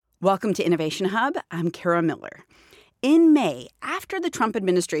Welcome to Innovation Hub. I'm Kara Miller. In May, after the Trump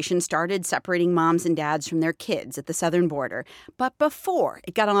administration started separating moms and dads from their kids at the southern border, but before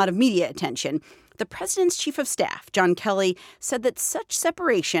it got a lot of media attention, the president's chief of staff, John Kelly, said that such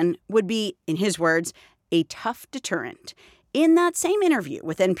separation would be, in his words, a tough deterrent. In that same interview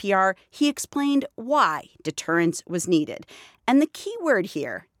with NPR, he explained why deterrence was needed. And the key word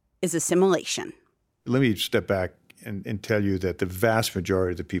here is assimilation. Let me step back and tell you that the vast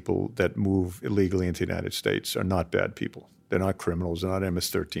majority of the people that move illegally into the United States are not bad people. They're not criminals. They're not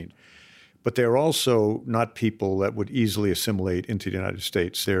MS-13. But they're also not people that would easily assimilate into the United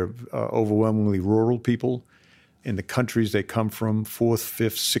States. They're overwhelmingly rural people. In the countries they come from, 4th,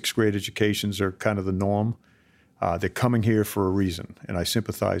 5th, 6th grade educations are kind of the norm. They're coming here for a reason, and I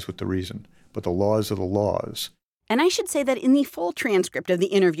sympathize with the reason. But the laws are the laws. And I should say that in the full transcript of the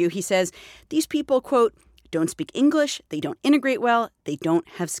interview, he says these people, quote, don't speak English, they don't integrate well, they don't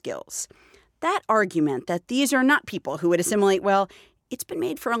have skills. That argument that these are not people who would assimilate well, it's been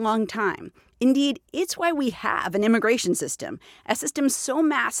made for a long time. Indeed, it's why we have an immigration system, a system so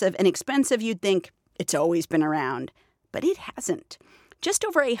massive and expensive you'd think it's always been around. But it hasn't. Just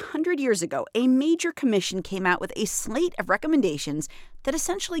over 100 years ago, a major commission came out with a slate of recommendations that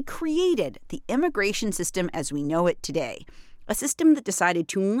essentially created the immigration system as we know it today, a system that decided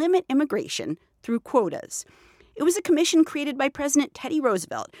to limit immigration through quotas. It was a commission created by President Teddy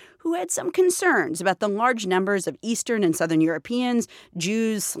Roosevelt, who had some concerns about the large numbers of Eastern and Southern Europeans,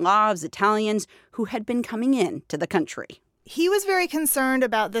 Jews, Slavs, Italians, who had been coming in to the country. He was very concerned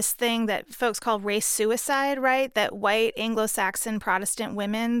about this thing that folks call race suicide, right? That white Anglo-Saxon Protestant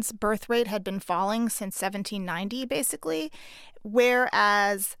women's birth rate had been falling since 1790, basically,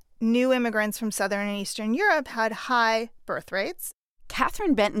 whereas new immigrants from Southern and Eastern Europe had high birth rates.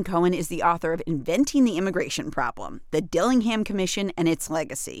 Catherine Benton Cohen is the author of Inventing the Immigration Problem, the Dillingham Commission and its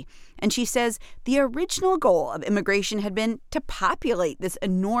Legacy. And she says the original goal of immigration had been to populate this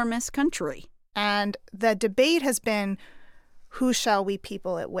enormous country. And the debate has been, who shall we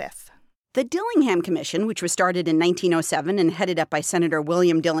people it with? The Dillingham Commission, which was started in 1907 and headed up by Senator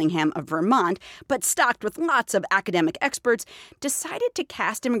William Dillingham of Vermont, but stocked with lots of academic experts, decided to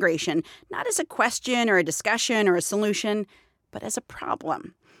cast immigration not as a question or a discussion or a solution, but as a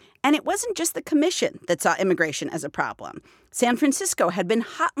problem. And it wasn't just the commission that saw immigration as a problem. San Francisco had been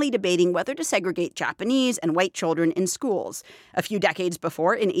hotly debating whether to segregate Japanese and white children in schools. A few decades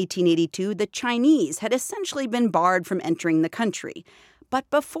before, in 1882, the Chinese had essentially been barred from entering the country. But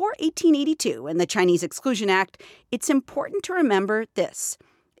before 1882 and the Chinese Exclusion Act, it's important to remember this.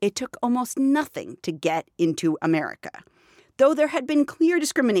 It took almost nothing to get into America. Though there had been clear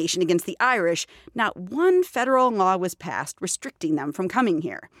discrimination against the Irish, not one federal law was passed restricting them from coming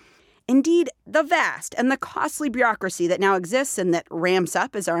here. Indeed, the vast and the costly bureaucracy that now exists and that ramps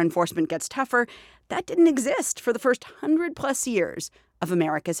up as our enforcement gets tougher, that didn't exist for the first 100-plus years of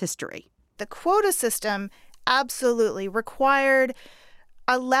America's history. The quota system absolutely required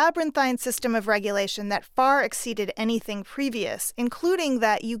a labyrinthine system of regulation that far exceeded anything previous, including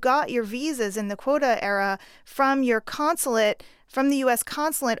that you got your visas in the quota era from your consulate, from the U.S.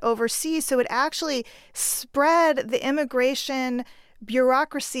 consulate overseas. So it actually spread the immigration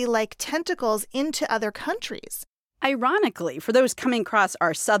bureaucracy like tentacles into other countries. Ironically, for those coming across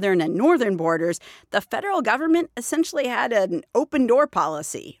our southern and northern borders, the federal government essentially had an open-door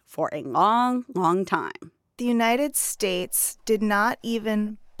policy for a long, long time. The United States did not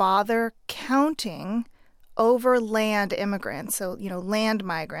even bother counting overland immigrants, so, land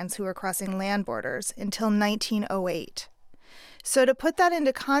migrants who were crossing land borders, until 1908. So to put that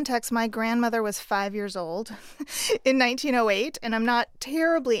into context, my grandmother was 5 years old in 1908, and I'm not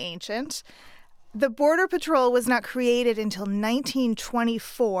terribly ancient. The Border Patrol was not created until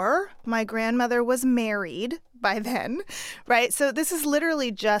 1924. My grandmother was married by then, right? So this is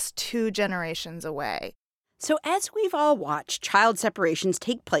literally just 2 generations away. So as we've all watched child separations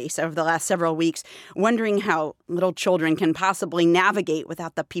take place over the last several weeks, wondering how little children can possibly navigate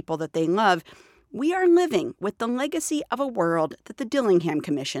without the people that they love, we are living with the legacy of a world that the Dillingham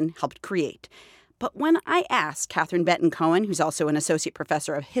Commission helped create. But when I asked Catherine Benton Cohen, who's also an associate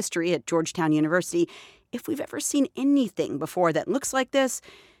professor of history at Georgetown University, if we've ever seen anything before that looks like this,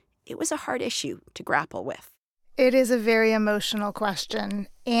 it was a hard issue to grapple with. It is a very emotional question.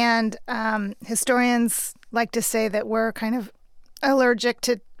 And historians like to say that we're kind of allergic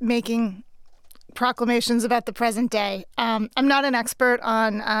to making proclamations about the present day. I'm not an expert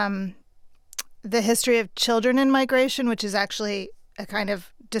on the history of children in migration, which is actually a kind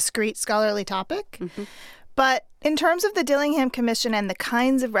of discrete scholarly topic. Mm-hmm. But in terms of the Dillingham Commission and the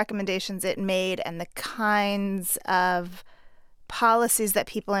kinds of recommendations it made and the kinds of policies that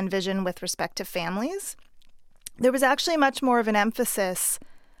people envision with respect to families, there was actually much more of an emphasis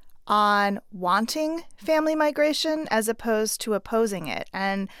on wanting family migration as opposed to opposing it.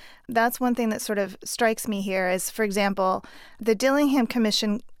 And that's one thing that sort of strikes me here is, for example, the Dillingham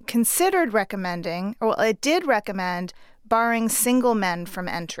Commission considered recommending, or it did recommend, barring single men from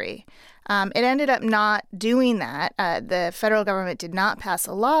entry. It ended up not doing that. The federal government did not pass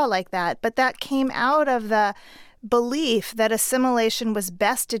a law like that, but that came out of the belief that assimilation was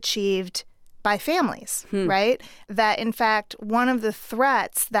best achieved by families, right? That, in fact, one of the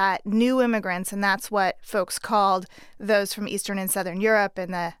threats that new immigrants, and that's what folks called those from Eastern and Southern Europe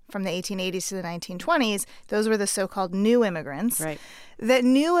from the 1880s to the 1920s, those were the so-called new immigrants. Right. That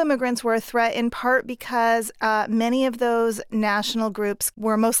new immigrants were a threat in part because many of those national groups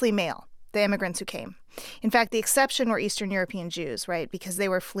were mostly male, the immigrants who came. In fact, the exception were Eastern European Jews, right? Because they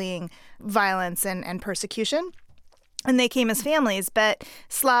were fleeing violence and persecution. And they came as families, but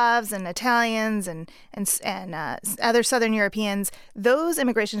Slavs and Italians and other Southern Europeans, those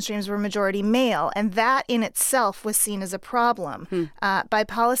immigration streams were majority male, and that in itself was seen as a problem by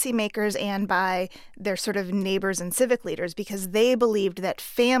policymakers and by their sort of neighbors and civic leaders, because they believed that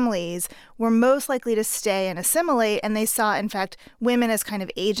families were most likely to stay and assimilate, and they saw, in fact, women as kind of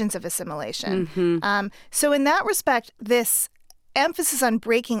agents of assimilation. So in that respect, this emphasis on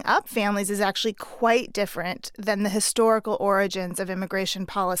breaking up families is actually quite different than the historical origins of immigration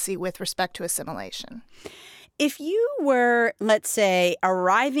policy with respect to assimilation. If you were, let's say,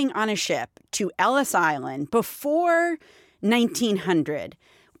 arriving on a ship to Ellis Island before 1900,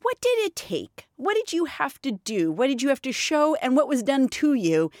 what did it take? What did you have to do? What did you have to show? And what was done to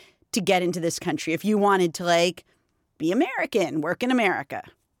you to get into this country if you wanted to, be American, work in America?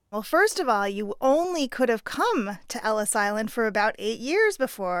 Well, first of all, you only could have come to Ellis Island for about 8 years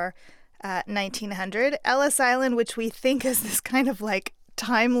before 1900. Ellis Island, which we think is this kind of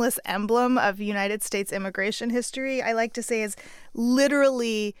timeless emblem of United States immigration history, I like to say is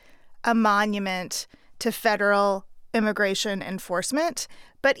literally a monument to federal immigration enforcement.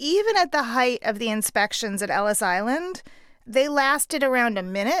 But even at the height of the inspections at Ellis Island, they lasted around a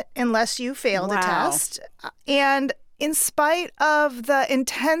minute unless you failed a test. And in spite of the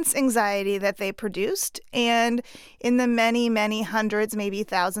intense anxiety that they produced, and in the many, many hundreds, maybe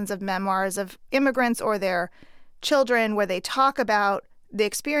thousands of memoirs of immigrants or their children where they talk about the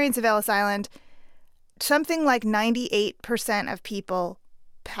experience of Ellis Island, something like 98% of people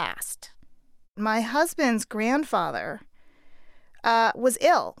passed. My husband's grandfather was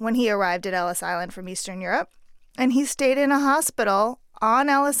ill when he arrived at Ellis Island from Eastern Europe, and he stayed in a hospital on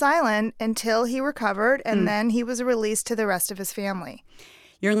Ellis Island until he recovered, and then he was released to the rest of his family.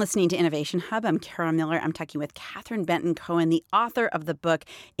 You're listening to Innovation Hub. I'm Kara Miller. I'm talking with Catherine Benton Cohen, the author of the book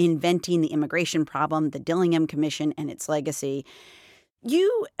Inventing the Immigration Problem, the Dillingham Commission and Its Legacy.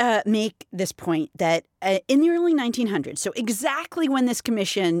 You make this point that in the early 1900s, so exactly when this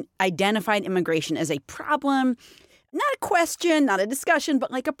commission identified immigration as a problem, not a question, not a discussion, but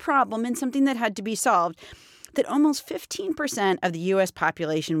like a problem and something that had to be solved, that almost 15% of the U.S.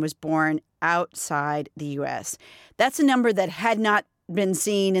 population was born outside the U.S. That's a number that had not been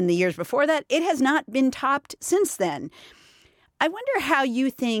seen in the years before that. It has not been topped since then. I wonder how you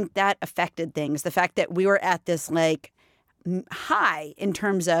think that affected things, the fact that we were at this high in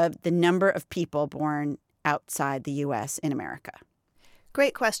terms of the number of people born outside the U.S. in America.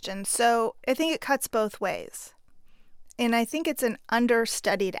 Great question. So I think it cuts both ways. And I think it's an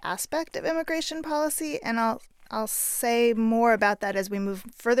understudied aspect of immigration policy, and I'll say more about that as we move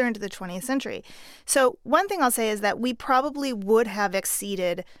further into the 20th century. So one thing I'll say is that we probably would have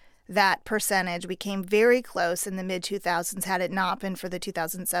exceeded that percentage. We came very close in the mid-2000s had it not been for the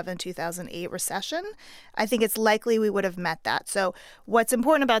 2007-2008 recession. I think it's likely we would have met that. So what's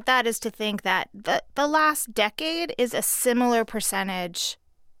important about that is to think that the last decade is a similar percentage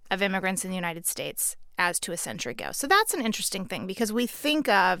of immigrants in the United States as to a century ago. So that's an interesting thing because we think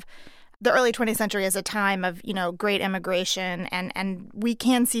of the early 20th century as a time of, great immigration, and we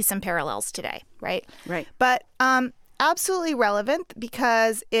can see some parallels today, right? Right. But absolutely relevant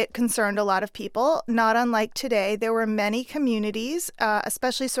because it concerned a lot of people. Not unlike today, there were many communities,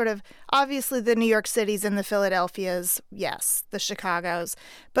 especially sort of obviously the New York Cities and the Philadelphias, yes, the Chicagos,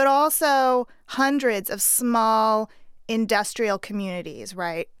 but also hundreds of small industrial communities,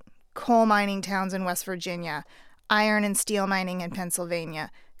 right? Coal mining towns in West Virginia, iron and steel mining in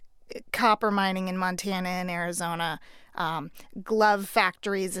Pennsylvania, copper mining in Montana and Arizona, glove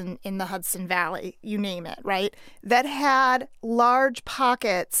factories in the Hudson Valley, you name it, right? That had large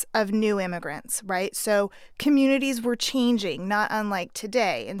pockets of new immigrants, right? So communities were changing, not unlike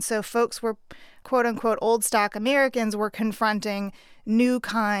today. And so folks were quote-unquote old stock Americans were confronting new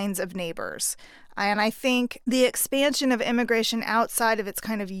kinds of neighbors. And I think the expansion of immigration outside of its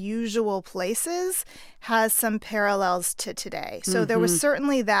kind of usual places has some parallels to today. So there was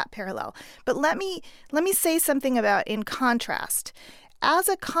certainly that parallel. But let me say something about in contrast. As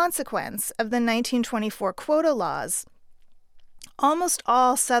a consequence of the 1924 quota laws, almost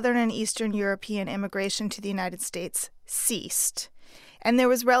all Southern and Eastern European immigration to the United States ceased. And there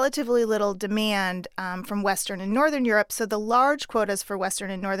was relatively little demand from Western and Northern Europe, so the large quotas for Western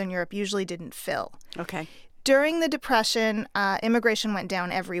and Northern Europe usually didn't fill. Okay. During the Depression, immigration went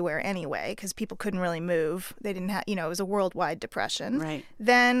down everywhere anyway because people couldn't really move. They didn't have, it was a worldwide depression. Right.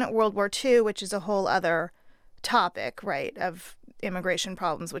 Then World War II, which is a whole other topic, right, of immigration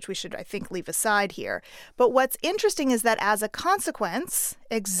problems, which we should, I think, leave aside here. But what's interesting is that as a consequence,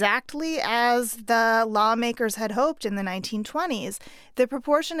 exactly as the lawmakers had hoped in the 1920s, the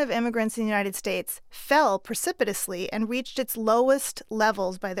proportion of immigrants in the United States fell precipitously and reached its lowest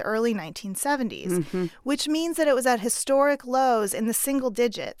levels by the early 1970s, which means that it was at historic lows in the single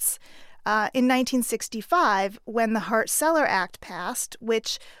digits. In 1965, when the Hart-Celler Act passed,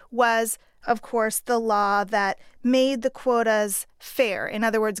 which was, of course, the law that made the quotas fair. In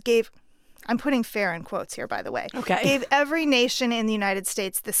other words, I'm putting fair in quotes here, by the way. Okay. Gave every nation in the United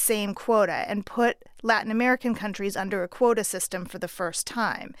States the same quota and put Latin American countries under a quota system for the first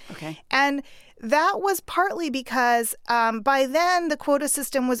time. Okay. And that was partly because by then the quota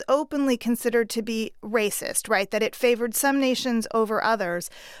system was openly considered to be racist, right? That it favored some nations over others.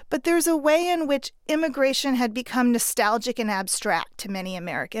 But there's a way in which immigration had become nostalgic and abstract to many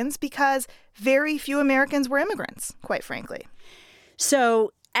Americans because very few Americans were immigrants, quite frankly.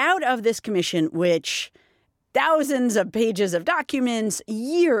 So out of this commission, which thousands of pages of documents,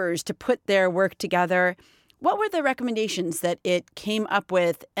 years to put their work together, what were the recommendations that it came up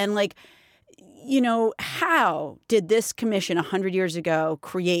with? And how did this commission 100 years ago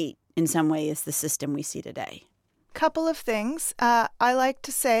create, in some ways, the system we see today? Couple of things. I like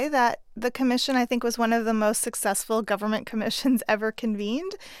to say that the commission, I think, was one of the most successful government commissions ever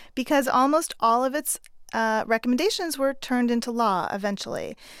convened because almost all of its recommendations were turned into law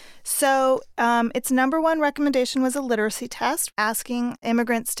eventually. So its number one recommendation was a literacy test, asking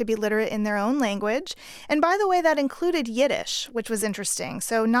immigrants to be literate in their own language. And by the way, that included Yiddish, which was interesting.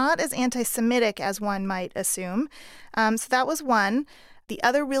 So not as anti-Semitic as one might assume. So that was one. The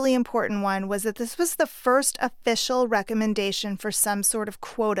other really important one was that this was the first official recommendation for some sort of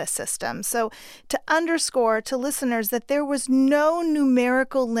quota system. So to underscore to listeners that there was no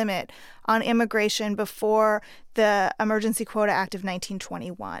numerical limit on immigration before the Emergency Quota Act of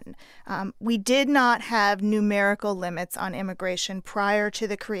 1921. We did not have numerical limits on immigration prior to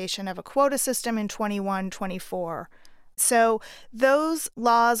the creation of a quota system in 21-24. So those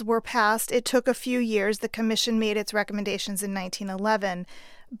laws were passed. It took a few years. The commission made its recommendations in 1911.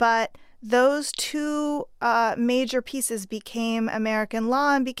 But those two major pieces became American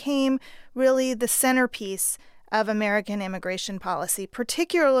law and became really the centerpiece of American immigration policy,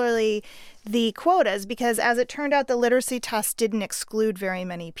 particularly the quotas, because as it turned out, the literacy test didn't exclude very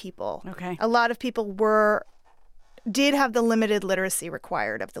many people. Okay. A lot of people did have the limited literacy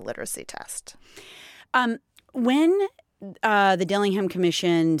required of the literacy test. When the Dillingham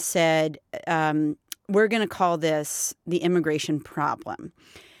Commission said, we're going to call this the immigration problem,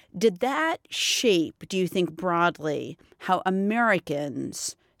 did that shape, do you think broadly, how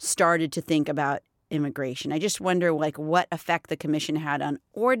Americans started to think about immigration? I just wonder, what effect the commission had on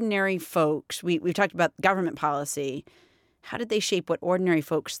ordinary folks. We've talked about government policy. How did they shape what ordinary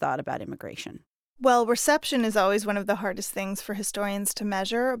folks thought about immigration? Well, reception is always one of the hardest things for historians to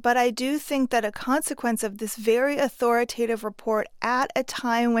measure, but I do think that a consequence of this very authoritative report at a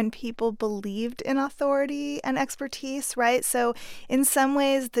time when people believed in authority and expertise, right? So in some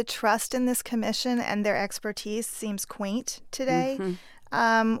ways, the trust in this commission and their expertise seems quaint today,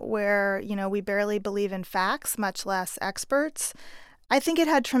 where, we barely believe in facts, much less experts. I think it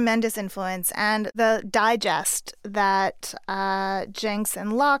had tremendous influence, and the digest that Jenks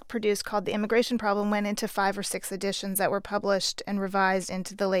and Locke produced called The Immigration Problem went into 5 or 6 editions that were published and revised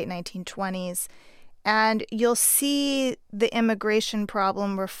into the late 1920s. And you'll see the immigration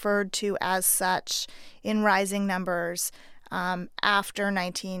problem referred to as such in rising numbers after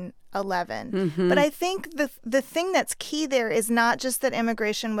 1911. But I think the thing that's key there is not just that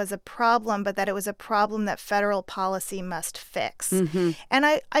immigration was a problem, but that it was a problem that federal policy must fix. And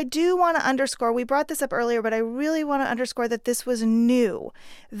I do want to underscore, we brought this up earlier, but I really want to underscore that this was new,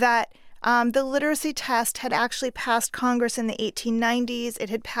 that the literacy test had actually passed Congress in the 1890s. It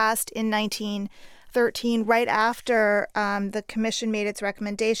had passed in 13, right after the commission made its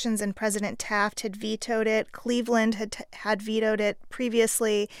recommendations, and President Taft had vetoed it. Cleveland had vetoed it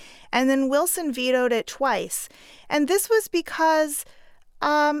previously, and then Wilson vetoed it twice. And this was because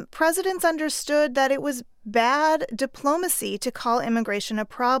presidents understood that it was bad diplomacy to call immigration a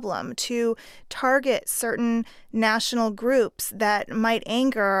problem, to target certain national groups that might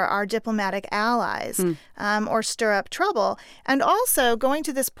anger our diplomatic allies or stir up trouble. And also going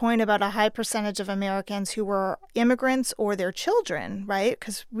to this point about a high percentage of Americans who were immigrants or their children, right?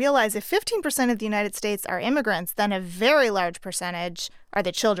 Because realize if 15% of the United States are immigrants, then a very large percentage are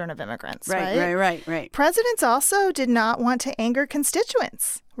the children of immigrants, Right. Presidents also did not want to anger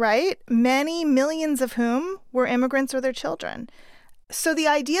constituents, right? Many millions of whom were immigrants or their children. So the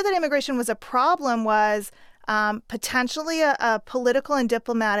idea that immigration was a problem was potentially a political and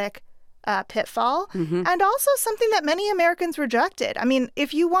diplomatic pitfall, and also something that many Americans rejected. I mean,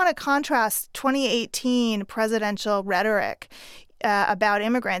 if you want to contrast 2018 presidential rhetoric about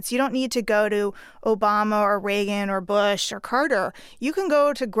immigrants, you don't need to go to Obama or Reagan or Bush or Carter. You can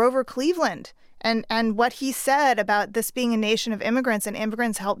go to Grover Cleveland and what he said about this being a nation of immigrants, and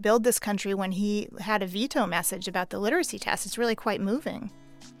immigrants helped build this country when he had a veto message about the literacy test. It's really quite moving.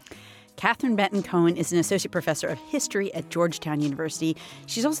 Catherine Benton Cohen is an associate professor of history at Georgetown University.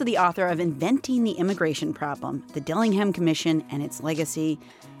 She's also the author of Inventing the Immigration Problem, the Dillingham Commission and its Legacy.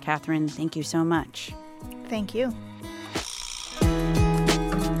 Catherine, thank you so much. Thank you.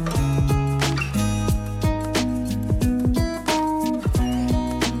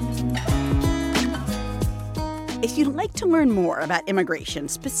 If you'd like to learn more about immigration,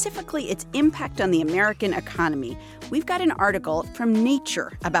 specifically its impact on the American economy, we've got an article from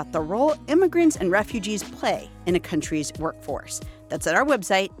Nature about the role immigrants and refugees play in a country's workforce. That's at our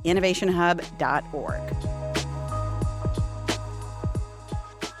website, innovationhub.org.